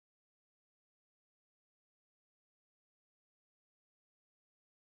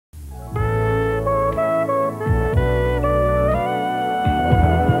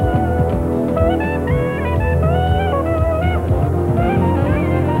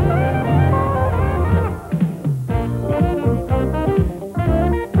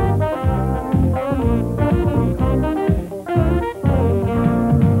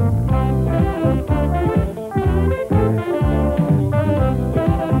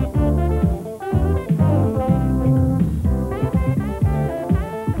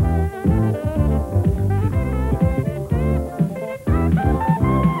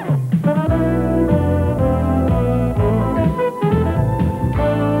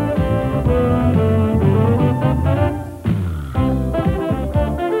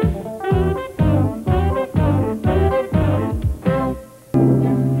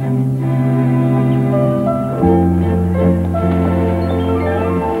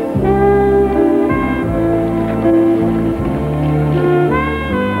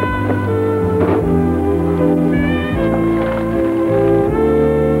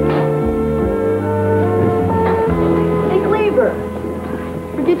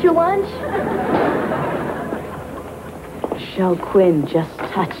Forget your lunch? Michelle Quinn just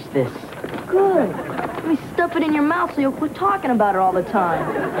touched this. Good. Let me stuff it in your mouth so you'll quit talking about it all the time.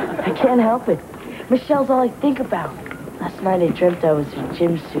 I can't help it. Michelle's all I think about. Last night I dreamt I was her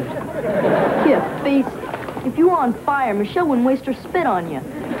gym suit. Yeah, face it. If you were on fire, Michelle wouldn't waste her spit on you.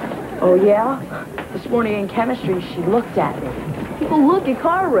 Oh, yeah? This morning in chemistry, she looked at me. People look at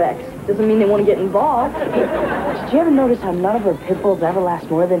car wrecks. Doesn't mean they want to get involved. Hey, did you ever notice how none of her pit bulls ever last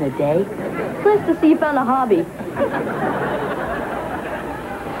more than a day? It's nice to see you found a hobby.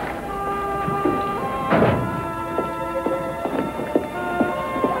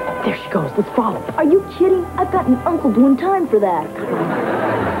 There she goes. Let's follow. Are you kidding? I've got an uncle doing time for that.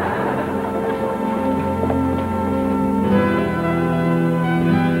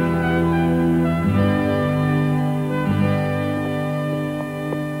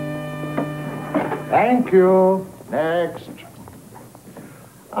 Thank you. Next.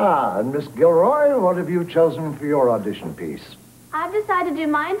 And Miss Gilroy, what have you chosen for your audition piece? I've decided to do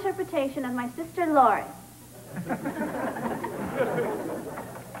my interpretation of my sister Lori.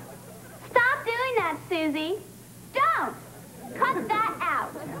 Stop doing that, Susie. Don't. Cut that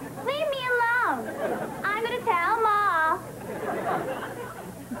out. Leave me alone. I'm going to tell Ma.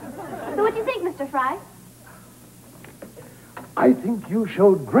 So what do you think, Mr. Fry? I think you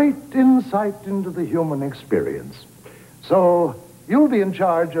showed great insight into the human experience. So you'll be in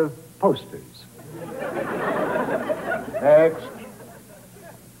charge of posters. Next.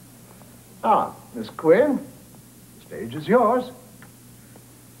 Miss Quinn, the stage is yours.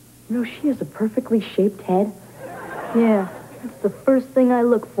 You know, she has a perfectly shaped head. Yeah, that's the first thing I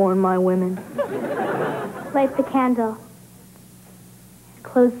look for in my women. Light the candle.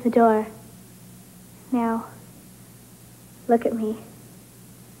 Close the door. Now, look at me.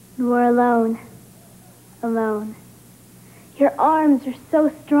 We're alone. Alone. Your arms are so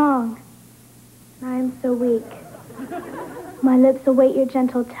strong. And I am so weak. My lips await your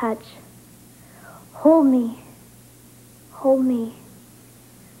gentle touch. Hold me. Hold me.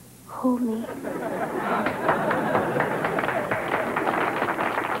 Hold me.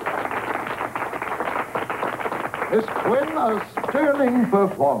 Miss Quinn, a sterling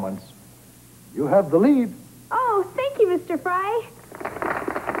performance. You have the lead. Oh, thank you, Mr. Fry.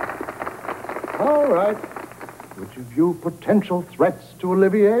 All right. Which of you potential threats to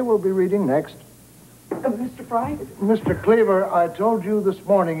Olivier will be reading next? Mr. Fry? Mr. Cleaver, I told you this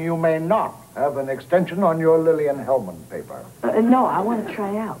morning you may not have an extension on your Lillian Hellman paper. No, I want to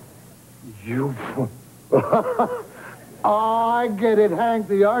try out. You... I get it, Hank.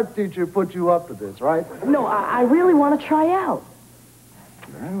 The art teacher put you up to this, right? No, I really want to try out.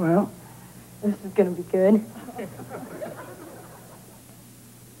 Very well. This is going to be good.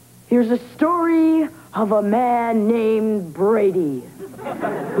 Here's a story of a man named Brady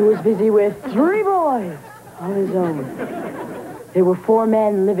who was busy with 3 boys of his own. They were 4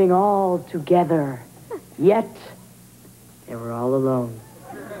 men living all together, yet they were all alone.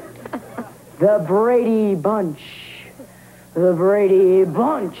 The Brady Bunch. The Brady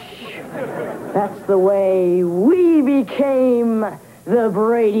Bunch. That's the way we became the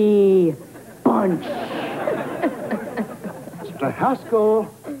Brady Bunch. Mr. Haskell,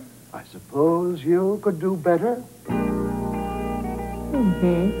 I suppose you could do better?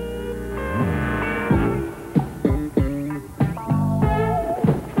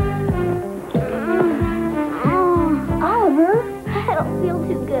 Oliver, I don't feel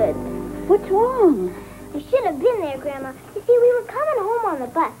too good. What's wrong? I should have been there, Grandma. You see, we were coming home on the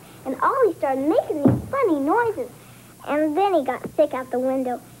bus, and Ollie started making these funny noises. And then he got sick out the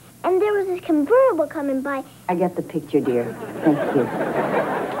window. And there was this convertible coming by. I get the picture, dear. Thank you.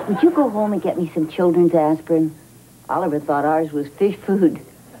 Would you go home and get me some children's aspirin? Oliver thought ours was fish food.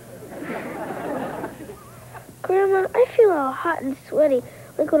 Grandma, I feel all hot and sweaty,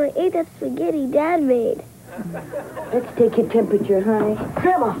 like when I ate that spaghetti Dad made. Let's take your temperature, honey.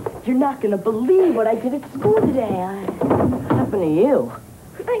 Grandma, you're not going to believe what I did at school today. What happened to you?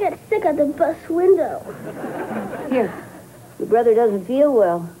 I got sick out the bus window. Here, your brother doesn't feel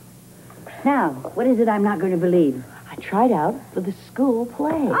well. Now, what is it I'm not going to believe? I tried out for the school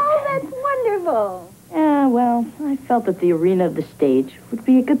play. Oh, that's wonderful. Yeah, well, I felt that the arena of the stage would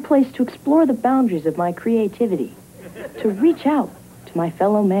be a good place to explore the boundaries of my creativity, to reach out to my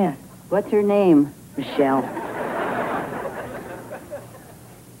fellow man. What's her name? Michelle.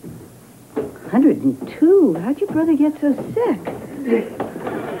 102. How'd your brother get so sick?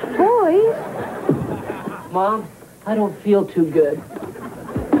 Boys? Mom, I don't feel too good.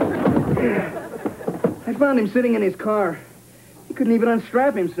 I found him sitting in his car. He couldn't even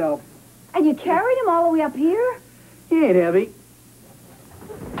unstrap himself. And you carried him all the way up here? He ain't heavy.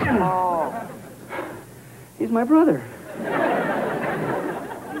 Oh. He's my brother.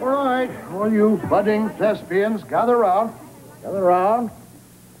 All right, all you budding thespians, gather round. Gather round.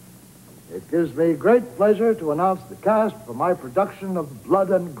 It gives me great pleasure to announce the cast for my production of Blood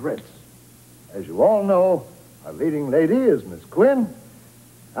and Grits. As you all know, our leading lady is Miss Quinn.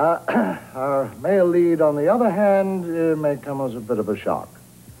 Our male lead, on the other hand, may come as a bit of a shock.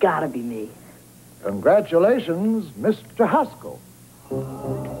 Gotta be me. Congratulations, Mr. Haskell.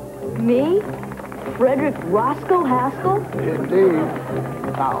 Me? Frederick Roscoe Haskell? Indeed.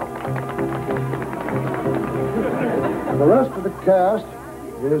 Now, the rest of the cast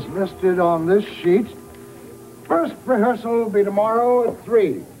is listed on this sheet. First rehearsal will be tomorrow at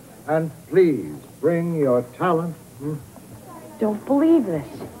 3. And please, bring your talent. Don't believe this.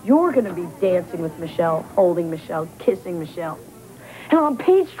 You're gonna be dancing with Michelle, holding Michelle, kissing Michelle. And on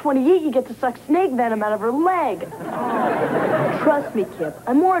page 28, you get to suck snake venom out of her leg. Trust me, Kip.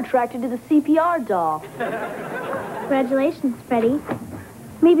 I'm more attracted to the CPR doll. Congratulations, Freddie.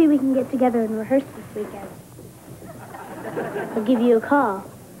 Maybe we can get together and rehearse this weekend. I'll give you a call.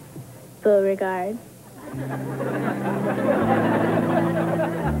 Beauregard.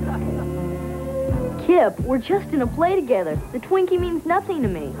 Kip, we're just in a play together. The Twinkie means nothing to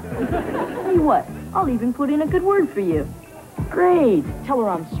me. Tell you what, I'll even put in a good word for you. Great. Tell her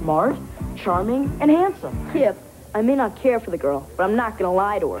I'm smart, charming, and handsome. Kip, I may not care for the girl, but I'm not gonna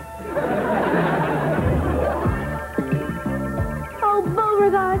lie to her. Oh,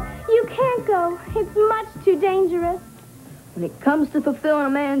 Beauregard, you can't go. It's much too dangerous. When it comes to fulfilling a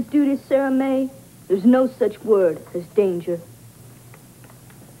man's duties, Sarah May, there's no such word as danger.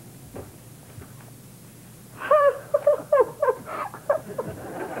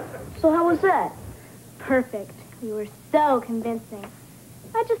 So how was that? Perfect. You were so convincing.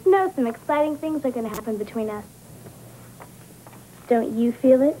 I just know some exciting things are going to happen between us. Don't you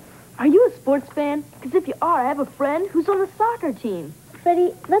feel it? Are you a sports fan? Because if you are, I have a friend who's on the soccer team.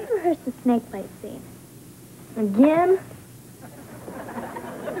 Freddie, let's rehearse the snake bite scene. Again?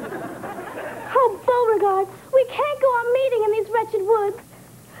 Oh, Beauregard, we can't go on meeting in these wretched woods.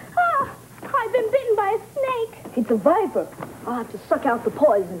 Ah, I've been bitten by a snake. It's a viper. I'll have to suck out the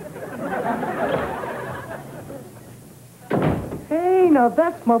poison. Hey, now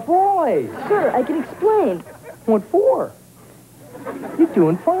that's my boy. Sir, I can explain. What for? You're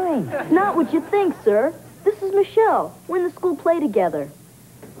doing fine. Not what you think, sir. This is Michelle. We're in the school play together.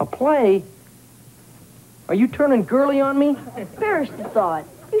 A play? Are you turning girly on me? First thought.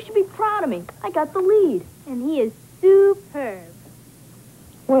 You should be proud of me. I got the lead. And he is superb.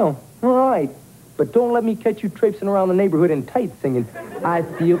 Well, all right. But don't let me catch you traipsing around the neighborhood in tights singing, I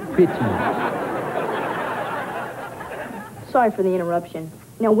Feel Pretty. Sorry for the interruption.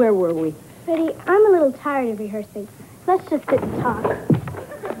 Now, where were we? Freddie, I'm a little tired of rehearsing. Let's just sit and talk.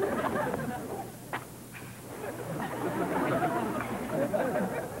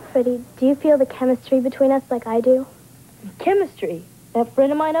 Freddie, do you feel the chemistry between us like I do? Chemistry. That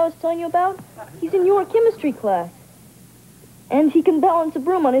friend of mine I was telling you about? He's in your chemistry class. And he can balance a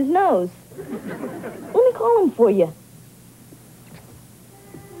broom on his nose. Let me call him for you.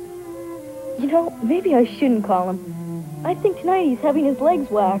 You know, maybe I shouldn't call him. I think tonight he's having his legs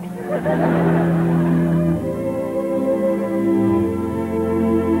waxed.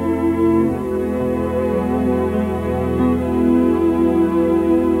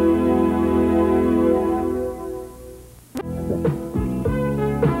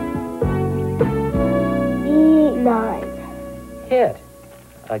 E9. Hit.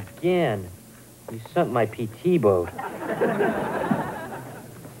 Again. You sunk my PT boat.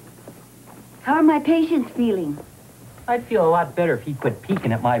 How are my patients feeling? I'd feel a lot better if he quit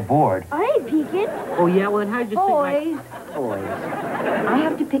peeking at my board. I ain't peeking. Oh, yeah? Well, then how did you Boys, boys, I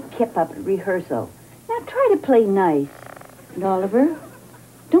have to pick Kip up at rehearsal. Now try to play nice. And Oliver,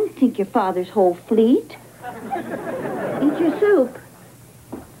 don't think your father's whole fleet. Eat your soup.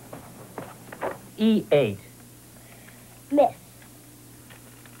 E8. Miss.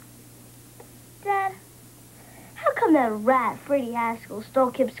 Dad, how come that rat, Freddie Haskell,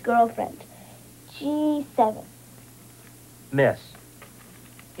 stole Kip's girlfriend? G7. Miss.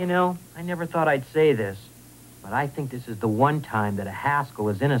 You know, I never thought I'd say this, but I think this is the one time that a Haskell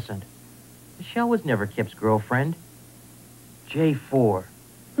is innocent. Michelle was never Kip's girlfriend. J4.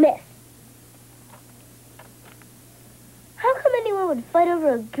 Miss. How come anyone would fight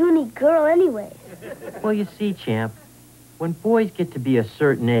over a goony girl anyways? Well, you see, champ, when boys get to be a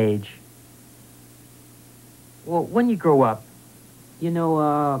certain age, well, when you grow up, you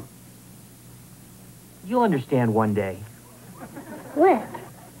know, you'll understand one day. When?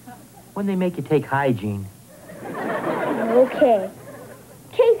 When they make you take hygiene. Okay.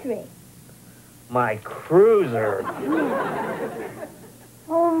 Case Hettrick. My cruiser.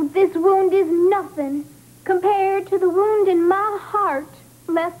 Oh, this wound is nothing compared to the wound in my heart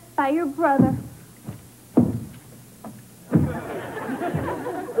left by your brother.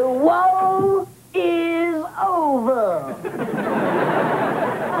 The woe is over.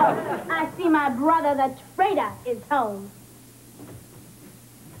 Oh, I see my brother, the traitor, is home.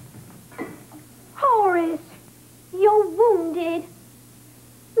 Horace, you're wounded.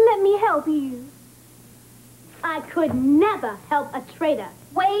 Let me help you. I could never help a traitor.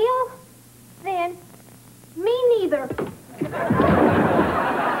 Well, then, me neither.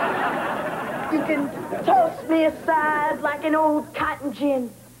 You can toss me aside like an old cotton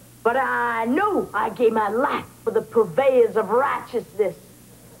gin, but I know I gave my life for the purveyors of righteousness.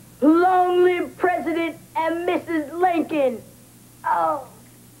 Long live President and Mrs. Lincoln. Oh.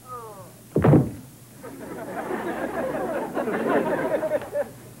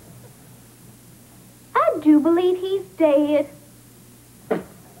 I do believe he's dead.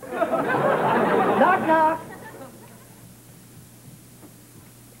 Knock, knock.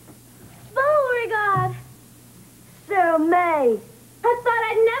 Beauregard! Sarah May. I thought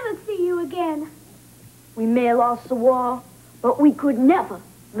I'd never see you again. We may have lost the war, but we could never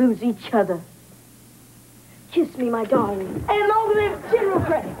lose each other. Kiss me, my darling. And long live General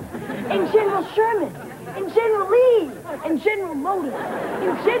Freddie, and General Sherman, and General Lee, and General Modi,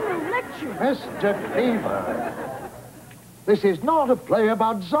 and General Lecture. Mr. Beaver, this is not a play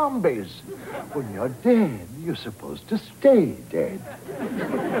about zombies. When you're dead, you're supposed to stay dead.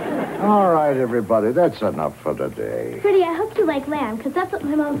 All right, everybody, that's enough for today. Freddie, I hope you like lamb, because that's what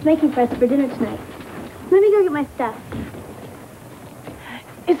my mom's making for us for dinner tonight. Let me go get my stuff.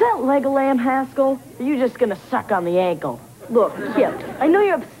 Is that leg of lamb, Haskell? Or are you just gonna suck on the ankle? Look, Kip, I know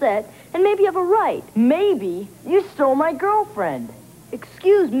you're upset, and maybe you have a right. Maybe you stole my girlfriend.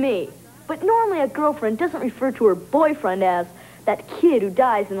 Excuse me, but normally a girlfriend doesn't refer to her boyfriend as that kid who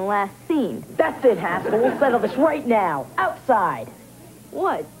dies in the last scene. That's it, Haskell. We'll settle this right now. Outside.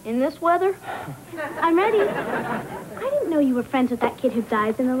 What, in this weather? I'm ready. I didn't know you were friends with that kid who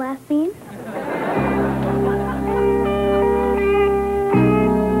dies in the last scene.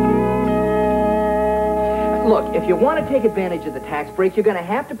 Look, if you want to take advantage of the tax break, you're going to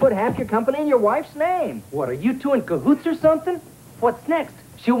have to put half your company in your wife's name. What, are you two in cahoots or something? What's next?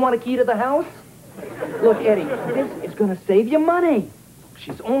 She'll want a key to the house? Look, Eddie, this is going to save you money.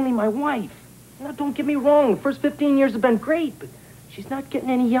 She's only my wife. Now, don't get me wrong. The first 15 years have been great, but she's not getting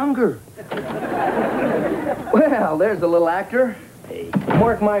any younger. Well, there's a little actor. Hey,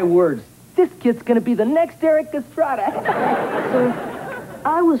 mark my words. This kid's going to be the next Eric Osmond. Sir,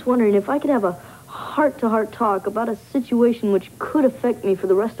 I was wondering if I could have a heart-to-heart talk about a situation which could affect me for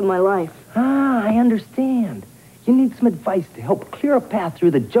the rest of my life. Ah, I understand. You need some advice to help clear a path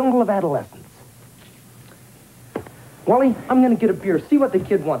through the jungle of adolescence. Wally, I'm going to get a beer. See what the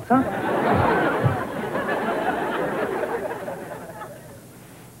kid wants, huh?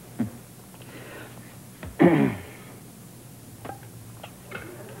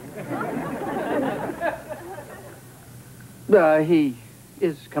 He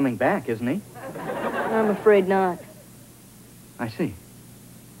is coming back, isn't he? I'm afraid not. I see.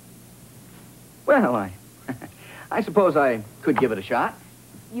 Well, I suppose I could give it a shot.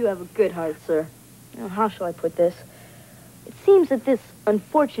 You have a good heart, sir. Now, how shall I put this? It seems that this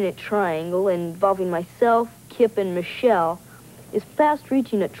unfortunate triangle involving myself, Kip, and Michelle is fast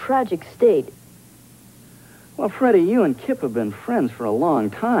reaching a tragic state. Well, Freddie, you and Kip have been friends for a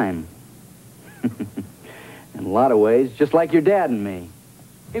long time. In a lot of ways, just like your dad and me.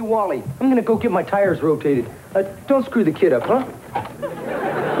 Hey, Wally, I'm going to go get my tires rotated. Don't screw the kid up, huh?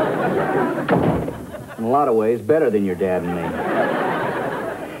 In a lot of ways, better than your dad and me.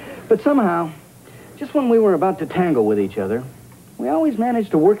 But somehow, just when we were about to tangle with each other, we always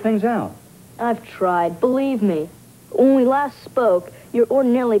managed to work things out. I've tried, believe me. When we last spoke, your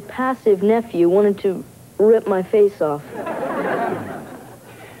ordinarily passive nephew wanted to rip my face off.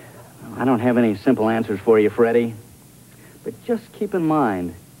 I don't have any simple answers for you, Freddie. But just keep in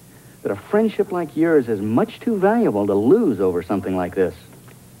mind that a friendship like yours is much too valuable to lose over something like this.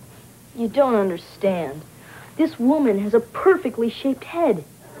 You don't understand. This woman has a perfectly shaped head.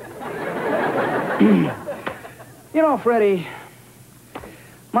 You know, Freddie,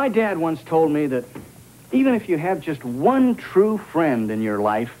 my dad once told me that even if you have just one true friend in your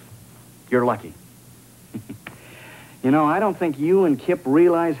life, you're lucky. You know, I don't think you and Kip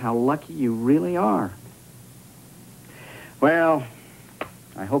realize how lucky you really are. Well,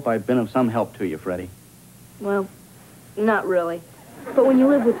 I hope I've been of some help to you, Freddie. Well, not really. But when you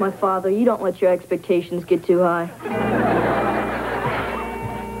live with my father, you don't let your expectations get too high.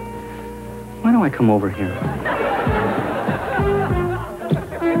 do I come over here?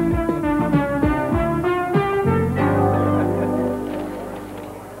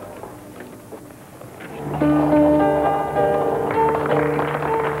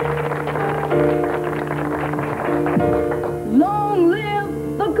 Long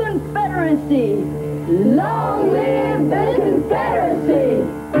live the Confederacy! Long live the Confederacy!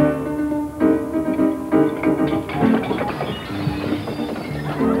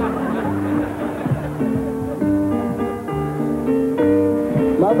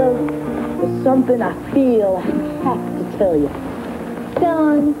 Mother, there's something I feel I have to tell you.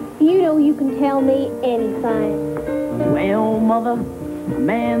 Don, you know you can tell me anytime. Well, Mother, a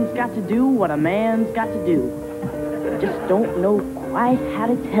man's got to do what a man's got to do. I just don't know quite how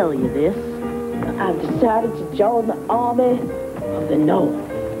to tell you this. I've decided to join the Army of the North.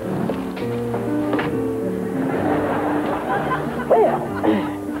 Well,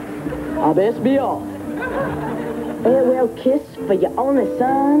 I best be off. Farewell kiss for your only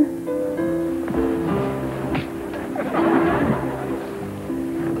son.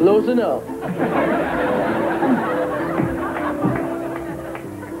 Close enough.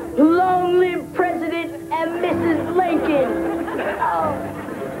 Long live President and Mrs. Lincoln.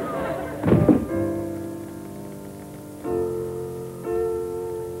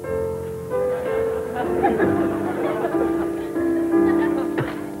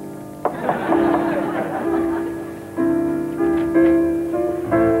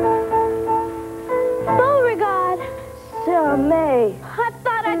 Beauregard, Sarah May, I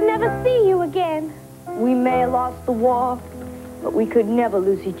thought I'd never see you again. we may have lost the war, but we could never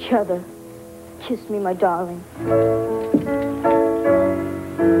lose each other. Kiss me, my darling.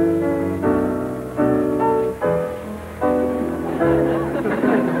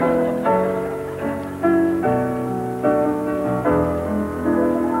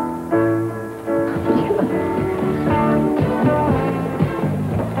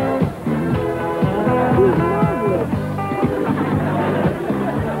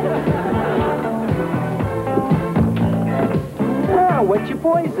 Ah, what's your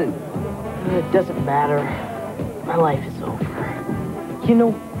poison? It doesn't matter. My life is over. You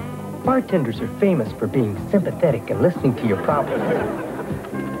know, bartenders are famous for being sympathetic and listening to your problems.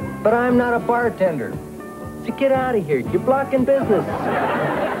 But I'm not a bartender. So get out of here. You're blocking business.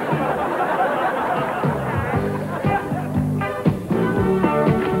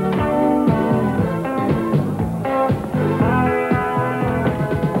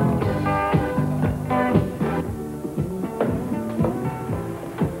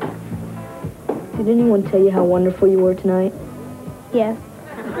 Did anyone tell you how wonderful you were tonight? Yes.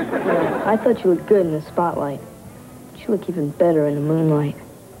 I thought you looked good in the spotlight. You look even better in the moonlight.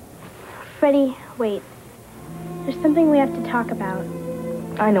 Freddie, wait. There's something we have to talk about.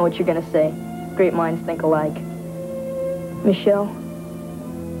 I know what you're gonna say. Great minds think alike. Michelle,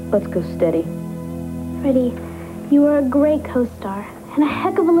 let's go steady. Freddie, you were a great co-star and a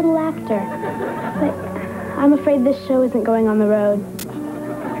heck of a little actor. But I'm afraid this show isn't going on the road.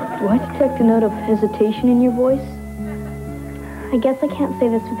 Do I detect a note of hesitation in your voice? I guess I can't say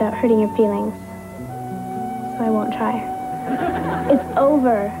this without hurting your feelings. So I won't try. It's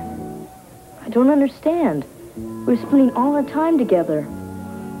over. I don't understand. We're spending all our time together.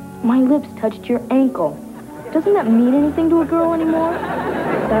 My lips touched your ankle. Doesn't that mean anything to a girl anymore?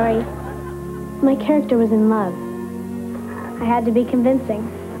 Sorry. My character was in love. I had to be convincing.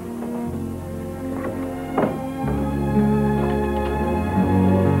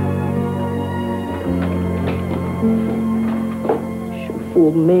 Sure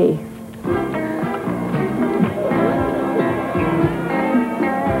fooled me.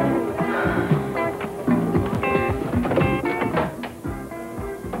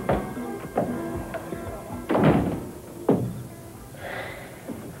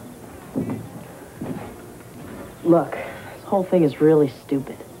 Look, this whole thing is really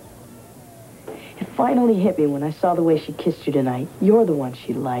stupid. It finally hit me when I saw the way she kissed you tonight. You're the one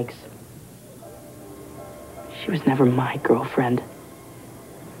she likes. She was never my girlfriend.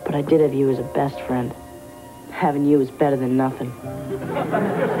 But I did have you as a best friend. Having you is better than nothing.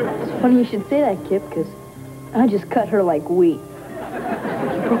 It's funny you should say that, Kip, because I just cut her like wheat.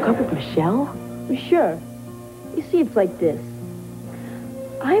 You broke up with Michelle? Sure. You see, it's like this.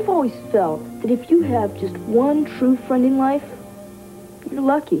 I've always felt that if you have just one true friend in life, you're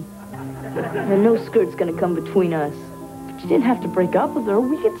lucky. And no skirt's gonna come between us. But you didn't have to break up with her.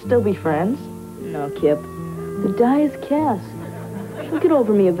 We could still be friends. No, Kip. The die is cast. She'll get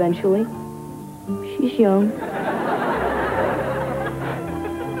over me eventually. She's young.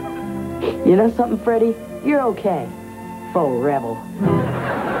 You know something, Freddie? You're okay. Faux rebel.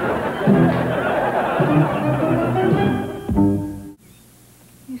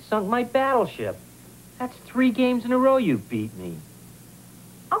 You sunk my battleship. That's 3 games in a row you've beat me.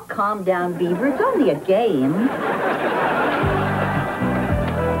 Oh, calm down, Beaver. It's only a game.